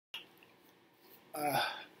Uh,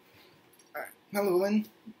 Hello everyone,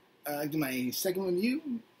 do my second review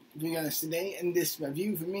for you guys today, and this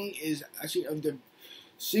review for me is actually of the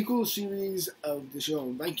sequel series of the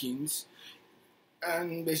show Vikings,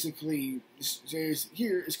 and basically this series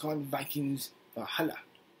here is called Vikings Valhalla.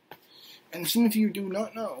 And some of you do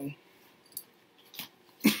not know,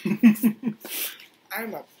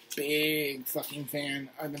 I'm a big fucking fan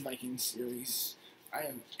of the Vikings series. I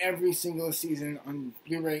have every single season on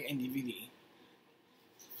Blu-ray and DVD.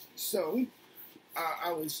 So,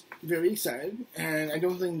 I was very excited, and I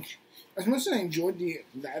don't think, as much as I enjoyed the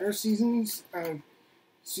latter seasons of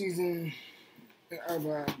I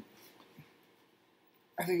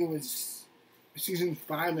think it was season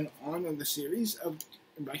 5 and on of the series of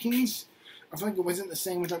Vikings, I feel like it wasn't the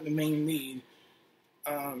same without the main lead,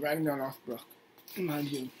 Ragnar Lothbrok, in my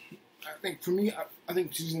view. I think for me, I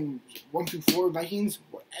think season 1 through 4 of Vikings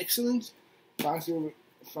were excellent. 5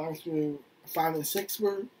 and 6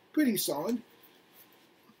 were pretty solid.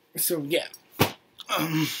 So yeah, let's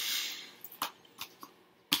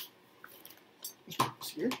put this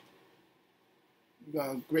here. We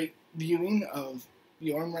got a great viewing of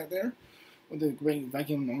Bjorn right there with a great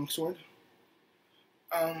Viking longsword.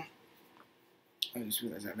 I just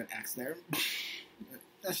realized I have an axe there.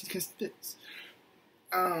 That's because it fits.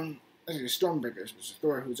 Actually, Stormbreakers, which is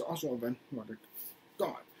Thor, who's also a Nordic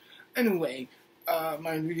god. Anyway,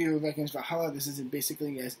 my review of Vikings Valhalla. This is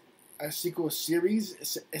basically a sequel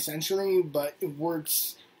series, essentially, but it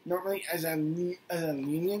works not really as a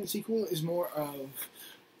linear sequel. It's more of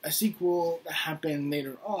a sequel that happened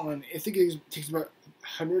later on. I think it takes about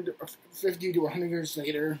 150 to 100 years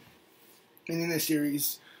later, and in the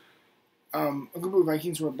series, a group of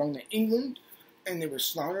Vikings were brought to England, and they were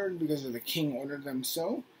slaughtered because the king ordered them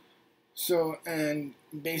so. And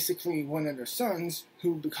basically one of their sons,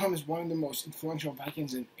 who becomes one of the most influential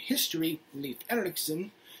Vikings in history, Leif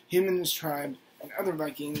Erikson, him and his tribe and other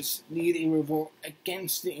Vikings lead a revolt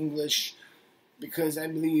against the English because I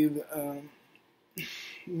believe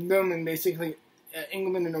them and basically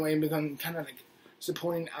England in a way become kind of like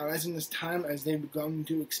supporting allies in this time as they begun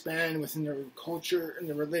to expand within their culture and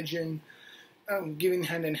their religion, giving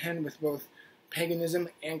hand in hand with both paganism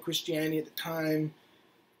and Christianity at the time,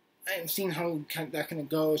 and seeing how that kind of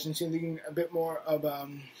goes, and seeing a bit more of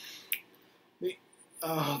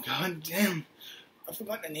oh god damn, I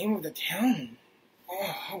forgot the name of the town.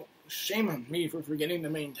 Oh, shame on me for forgetting the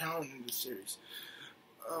main town in this series.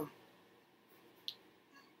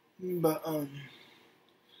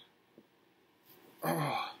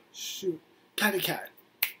 Oh shoot, Kattegat.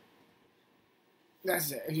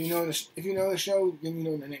 That's it. If you know the show, then you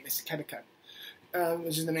know the name is Kattegat,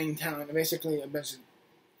 which is the main town. And basically, a bunch of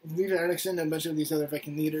Leif Erikson and a bunch of these other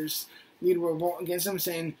Viking leaders lead a revolt against them,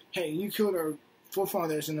 saying, "Hey, you killed our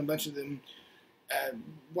forefathers and a bunch of them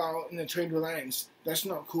while in the trade lands. That's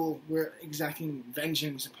not cool. We're exacting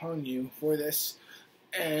vengeance upon you for this."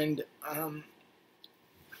 And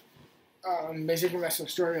basically that's the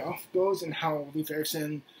story off goes, and how Leif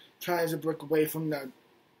Erikson tries to break away from not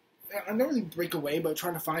really break away, but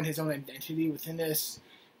trying to find his own identity within this,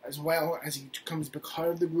 as well as he becomes a part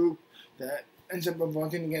of the group that ends up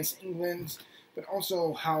revolting against England, but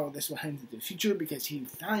also how this will head into the future because he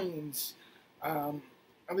finds, I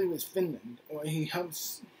believe it was Finland, or he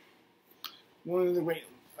helps one of the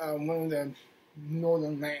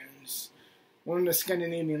northern lands, one of the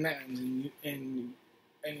Scandinavian lands in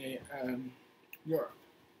Europe.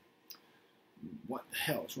 What the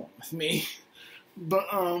hell is wrong with me? But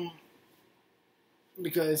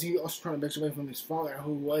because he also trying to break away from his father,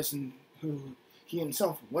 who he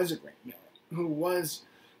himself was a great man, who was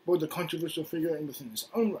both a controversial figure and within his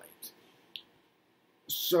own right.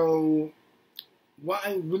 So, what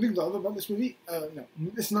I really love about this movie, no,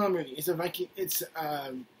 it's not a movie. It's a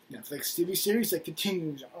Netflix TV series that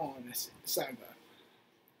continues on this saga.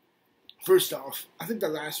 First off, I think the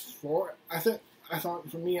last 4. I thought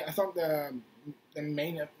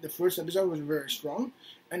the first episode was very strong.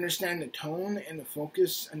 I understand the tone and the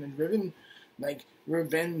focus and the driven, like,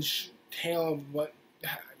 revenge tale of what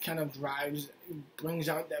kind of brings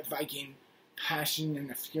out that Viking passion and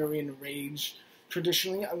the fury and the rage.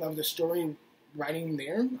 Traditionally, I love the story writing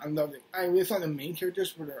there. I really thought the main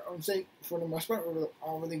characters, for their own sake, for the most part, were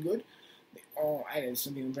all really good. They all added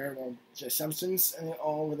something very well to substance, and they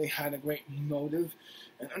all really had a great motive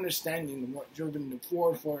and understanding of what drove them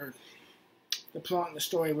forward for the plot and the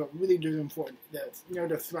story, but really drove them forward.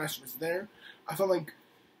 The thrust was there. I felt like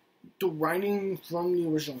the writing from the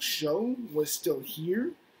original show was still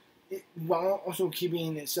here, while also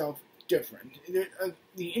keeping itself different.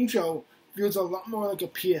 The intro feels a lot more like a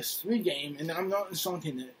PS3 game, and I'm not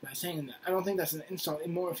insulting it by saying that. I don't think that's an insult. It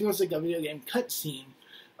more feels like a video game cutscene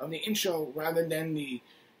of the intro rather than the,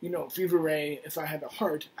 Fever Ray, If I Had a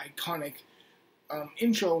Heart, iconic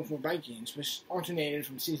intro for Vikings, which alternated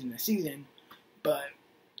from season to season, but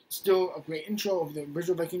still a great intro of the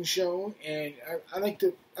original Vikings show, and I like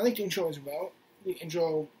the intro as well. The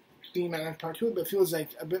intro thematic part to it, but it feels like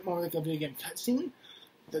a bit more like a video game cutscene.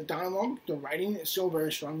 The dialogue, the writing is so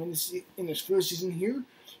very strong in this first season here.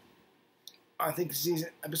 I think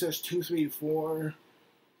episodes 2, 3, 4,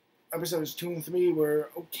 episodes 2 and 3 were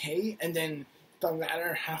okay, and then the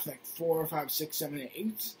latter half, like 4, 5, 6, 7, and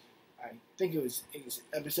 8. I think it was 8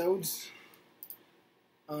 episodes.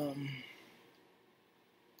 Let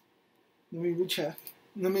me recheck.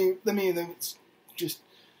 Let me just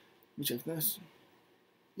recheck this.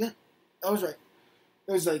 Yeah, I was right.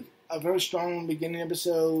 It was like a very strong beginning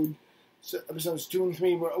episode. So episodes 2 and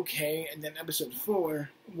 3 were okay, and then episode 4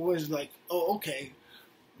 was like, oh, okay.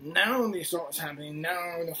 Now they saw what's happening.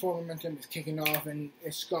 Now the forward momentum is kicking off, and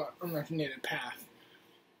it's got an alternated path.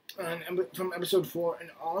 And from episode 4 and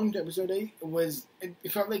on to episode 8,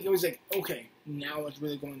 it felt like it was like, okay, now it's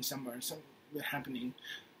really going somewhere. Something happening.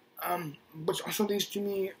 Which also leads to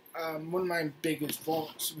me one of my biggest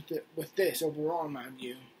faults with this overall, in my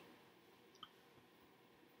view.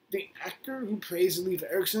 The actor who plays Leif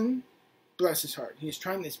Erikson, bless his heart, he is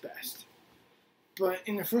trying his best. But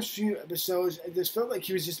in the first few episodes, it just felt like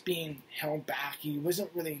he was just being held back. He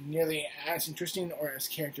wasn't really nearly as interesting or as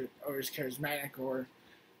charismatic or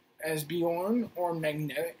as Bjorn or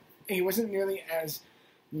magnetic. He wasn't nearly as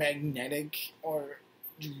magnetic or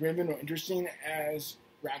driven or interesting as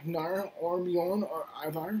Ragnar or Bjorn or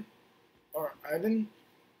Ivar or Ivan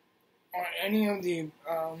or any of the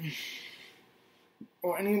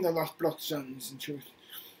Lost Blood sons, in truth.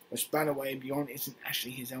 Which, by the way, Bjorn isn't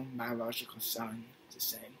actually his own biological son, just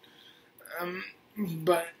saying.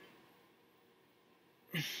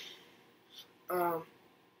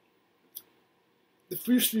 The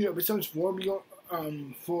first few episodes for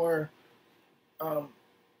Bjorn, for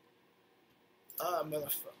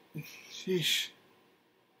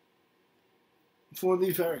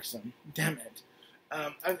Leif Erikson, damn it.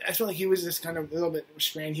 I felt like he was just kind of a little bit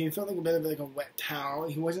restrained. He felt like a bit of like a wet towel.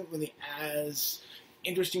 He wasn't really as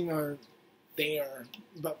interesting or there.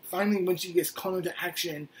 But finally, once he gets called into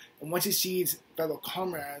action, and once he sees fellow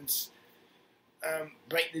comrades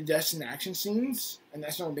break the dust in the action scenes, and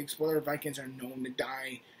that's not a big spoiler, Vikings are known to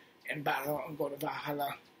die in battle and go to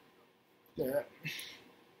Valhalla.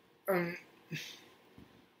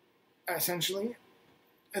 Essentially,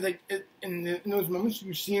 in those moments,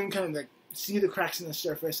 you see him kind of like see the cracks in the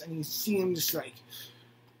surface, and you see him just like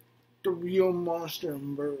the real monster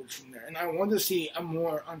emerge from there. And I want to see a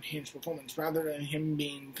more unhinged performance rather than him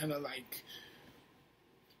being kind of like,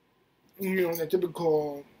 the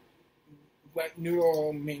typical wet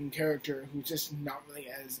noodle main character who's just not really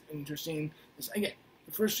as interesting. Again,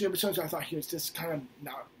 the first few episodes I thought he was just kind of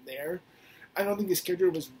not there. I don't think his character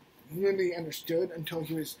was really understood until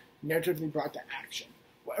he was narratively brought to action.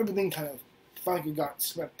 Well, everything kind of felt like it got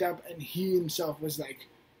swept up, and he himself was like,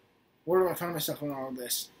 where do I find myself in all of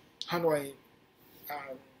this? How do I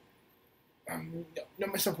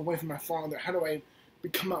get myself away from my father? How do I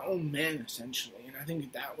become my own man, essentially? And I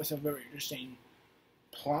think that was a very interesting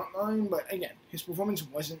plot line, but again, his performance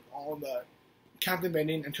wasn't all the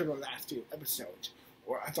captivating until the last two episodes,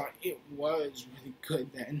 where I thought it was really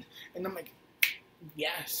good then. And I'm like,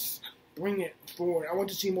 yes, bring it forward. I want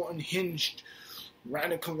to see more unhinged,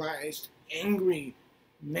 radicalized, angry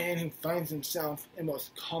man who finds himself in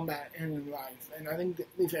both combat and in life. And I think that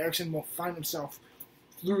Leif Erikson will find himself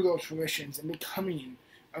through those fruitions and becoming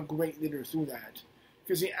a great leader through that.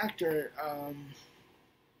 Because the actor,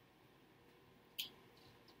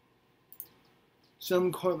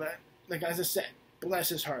 Sam Corbett, like as I said, bless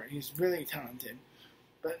his heart, he's really talented.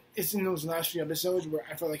 But it's in those last few episodes where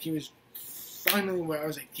I felt like he was finally where I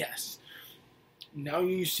was like, yes, now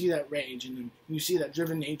you see that rage and you see that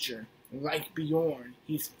driven nature. Like Bjorn,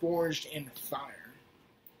 he's forged in fire.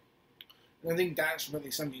 And I think that's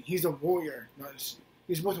really something. He's a warrior.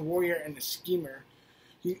 He's both a warrior and a schemer.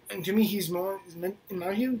 And to me, he's more, in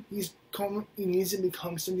my view, he needs to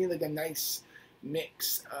become something like a nice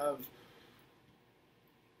mix of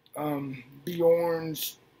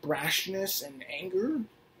Bjorn's brashness and anger,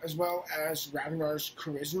 as well as Ragnar's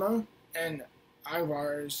charisma and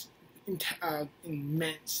Ivar's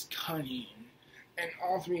immense cunning. And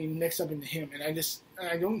all three mixed up into him, and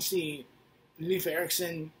I don't see Leif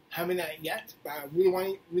Erikson having that yet. But I really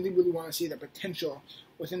want to see the potential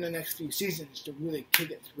within the next few seasons to really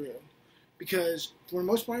kick it through, because for the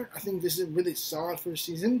most part, I think this is a really solid first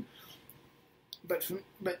season. But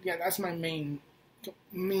yeah, that's my main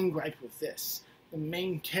gripe with this. The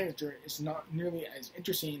main character is not nearly as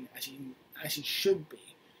interesting as he should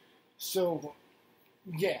be. So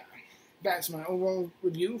yeah, that's my overall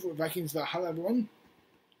review for Vikings Valhalla, everyone.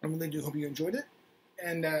 I really do hope you enjoyed it.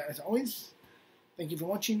 And as always, thank you for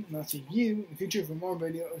watching, and I'll see you in the future for more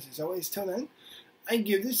videos. As always, till then, I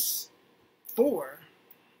give this 4.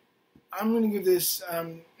 I'm going to give this,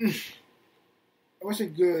 what's a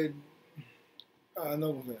good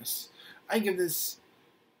note for this? I give this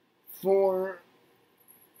 4,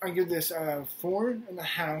 I give this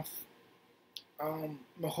 4.5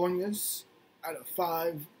 Mahonias out of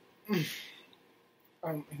 5. If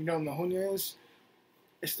you know what Mahonia is,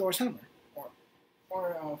 it's Thor's hammer, or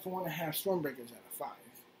 4.5 Stormbreakers out of 5.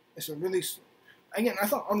 It's a really, again, I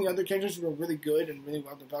thought all the other characters were really good and really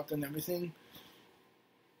well developed and everything.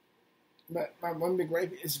 But my one big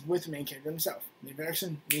gripe is with the main character himself. Leif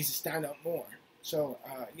Erikson needs to stand up more. So,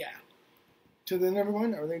 yeah. Till then,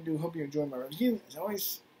 everyone, I really do hope you enjoyed my review. As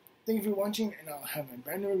always, thank you for watching, and I'll have a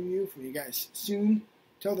brand new review for you guys soon.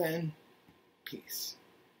 Till then, peace.